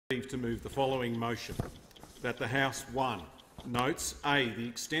To move the following motion, that the House 1 notes A, the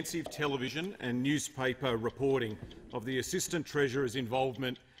extensive television and newspaper reporting of the Assistant Treasurer's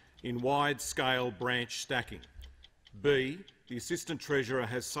involvement in wide-scale branch stacking. B, the Assistant Treasurer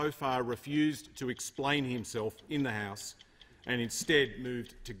has so far refused to explain himself in the House and instead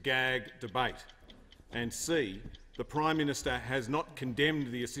moved to gag debate. And C, the Prime Minister has not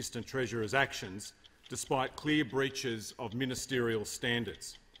condemned the Assistant Treasurer's actions despite clear breaches of ministerial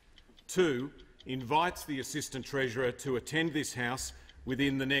standards. 2, invites the Assistant Treasurer to attend this House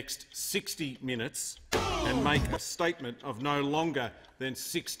within the next 60 minutes and make a statement of no longer than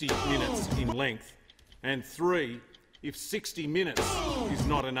 60 minutes in length. And 3, if 60 minutes is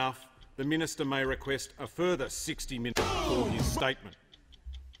not enough, the Minister may request a further 60 minutes for his statement.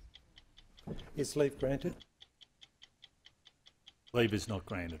 Is leave granted? Leave is not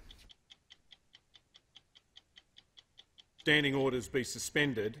granted. Standing orders be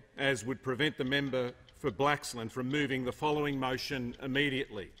suspended, as would prevent the member for Blaxland from moving the following motion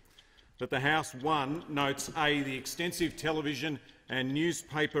immediately. That the House 1 notes A, the extensive television and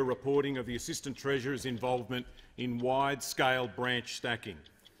newspaper reporting of the Assistant Treasurer's involvement in wide-scale branch stacking.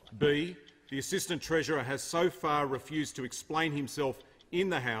 B, the Assistant Treasurer has so far refused to explain himself in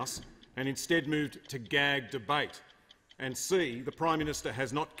the House and instead moved to gag debate. And C, the Prime Minister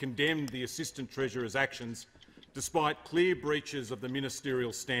has not condemned the Assistant Treasurer's actions despite clear breaches of the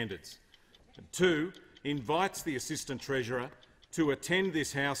ministerial standards. And 2, invites the Assistant Treasurer to attend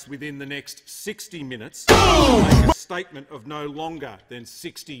this House within the next 60 minutes and make a statement of no longer than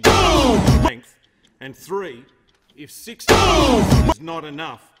 60 minutes in length. And 3, if 60 minutes is not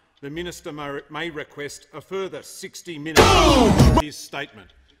enough, the Minister may request a further 60 minutes for his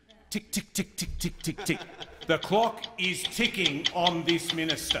statement. Tick, tick, tick, tick, tick, tick, tick. The clock is ticking on this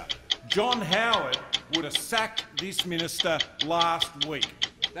Minister. John Howard would have sacked this Minister last week.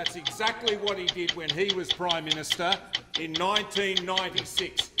 That's exactly what he did when he was Prime Minister in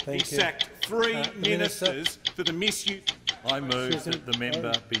 1996. He sacked 3 ministers for the misuse. I move that the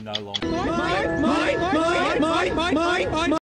member be no longer.